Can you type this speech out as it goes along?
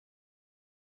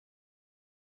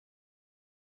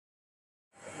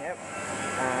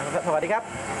สวัสดีครับ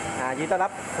ยินดีต้อนรั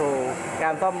บสู่กา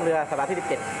รซ่อมเรือสัปดาห์ที่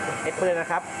 17 Esper นะ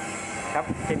ครับครับ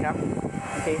เช่นครับ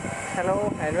Okay hello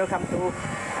and welcome to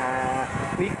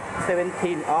week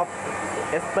 17 of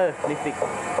Esper Refit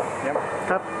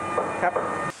ครับ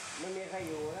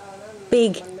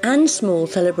Big and small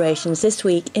celebrations this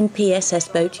week in PSS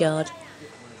Boatyard.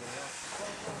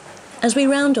 As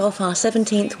we round off our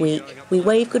 17th week, we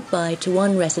wave goodbye to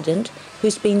one resident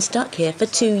who's been stuck here for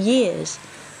 2 years.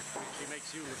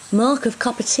 Mark of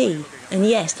Copper Tea, and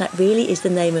yes, that really is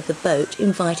the name of the boat,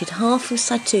 invited half of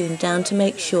Satoon down to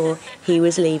make sure he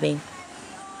was leaving.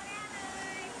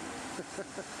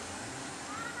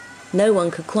 No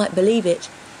one could quite believe it.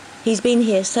 He's been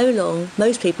here so long,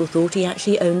 most people thought he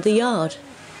actually owned the yard.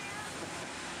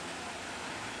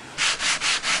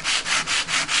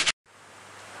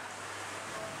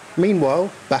 Meanwhile,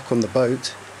 back on the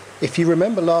boat, if you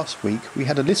remember last week, we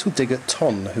had a little dig at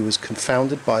Ton, who was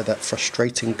confounded by that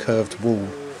frustrating curved wall.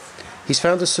 He's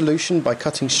found a solution by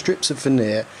cutting strips of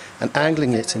veneer and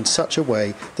angling it in such a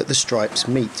way that the stripes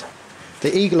meet.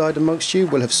 The eagle-eyed amongst you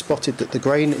will have spotted that the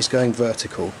grain is going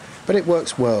vertical, but it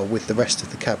works well with the rest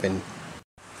of the cabin.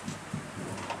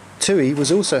 Tui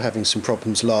was also having some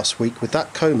problems last week with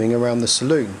that combing around the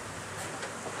saloon.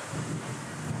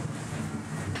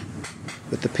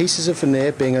 With the pieces of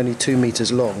veneer being only 2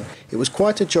 metres long, it was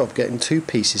quite a job getting 2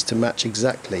 pieces to match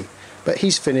exactly, but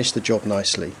he's finished the job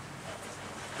nicely.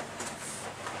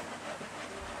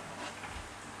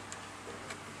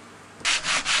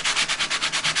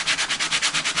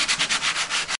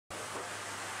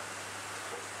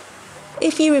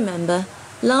 If you remember,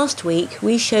 last week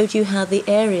we showed you how the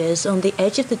areas on the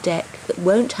edge of the deck that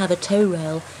won't have a tow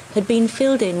rail had been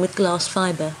filled in with glass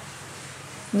fibre.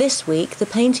 This week the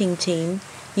painting team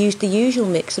used the usual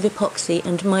mix of epoxy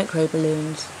and micro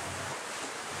balloons.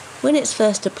 When it's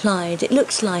first applied it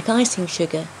looks like icing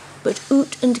sugar, but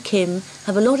Oot and Kim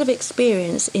have a lot of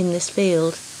experience in this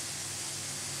field.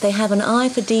 They have an eye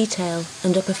for detail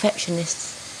and are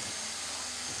perfectionists.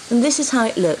 And this is how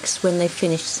it looks when they've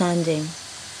finished sanding.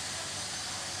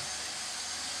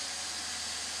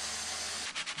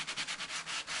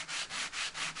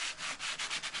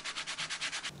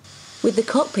 With the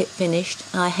cockpit finished,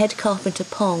 our head carpenter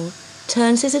Pong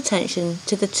turns his attention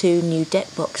to the 2 new deck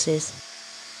boxes.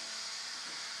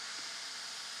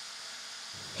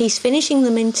 He's finishing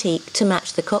them in teak to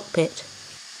match the cockpit.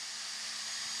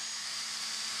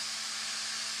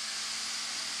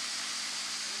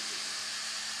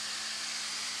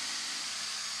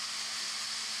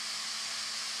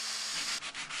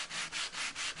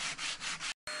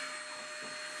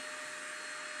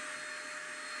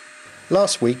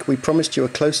 Last week we promised you a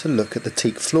closer look at the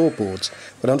teak floorboards,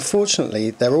 but unfortunately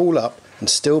they're all up and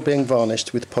still being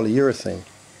varnished with polyurethane.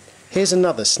 Here's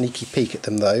another sneaky peek at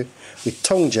them though, with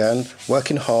Tongjan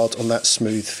working hard on that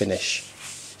smooth finish.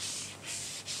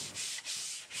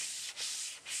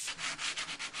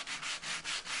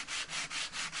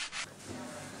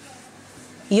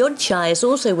 Yodchai is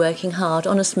also working hard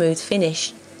on a smooth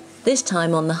finish, this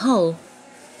time on the hull.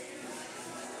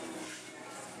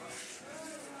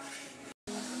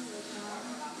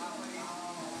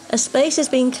 A space has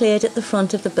been cleared at the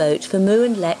front of the boat for Moo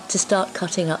and Lek to start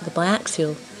cutting up the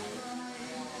biaxial.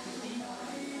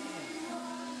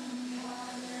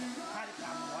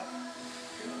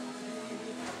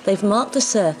 They've marked the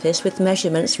surface with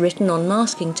measurements written on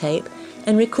masking tape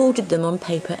and recorded them on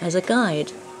paper as a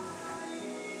guide.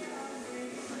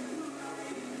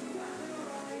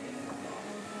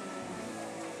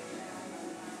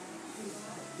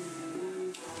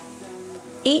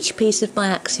 Each piece of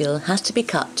biaxial has to be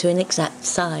cut to an exact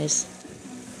size.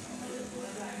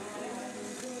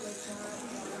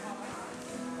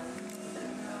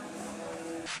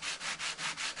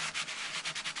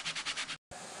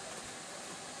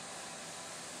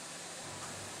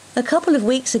 A couple of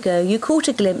weeks ago you caught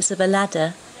a glimpse of a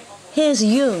ladder. Here's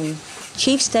Jung,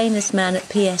 chief stainless man at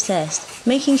PSS,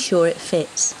 making sure it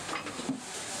fits.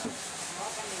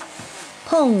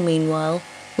 Pong, meanwhile,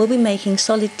 will be making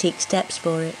solid teak steps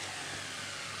for it.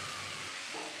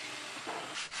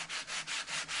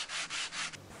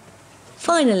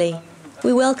 Finally,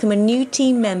 we welcome a new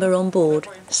team member on board,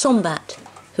 Sombat,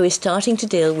 who is starting to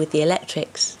deal with the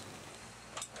electrics.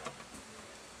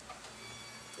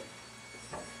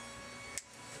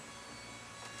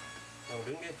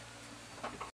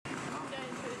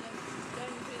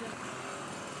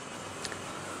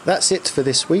 That's it for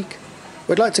this week.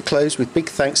 We'd like to close with big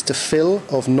thanks to Phil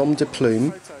of Nom de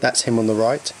Plume, that's him on the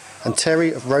right, and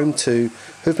Terry of Rome 2,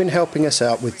 who've been helping us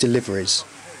out with deliveries.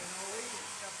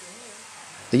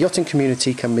 The yachting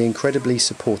community can be incredibly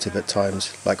supportive at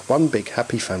times, like one big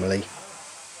happy family.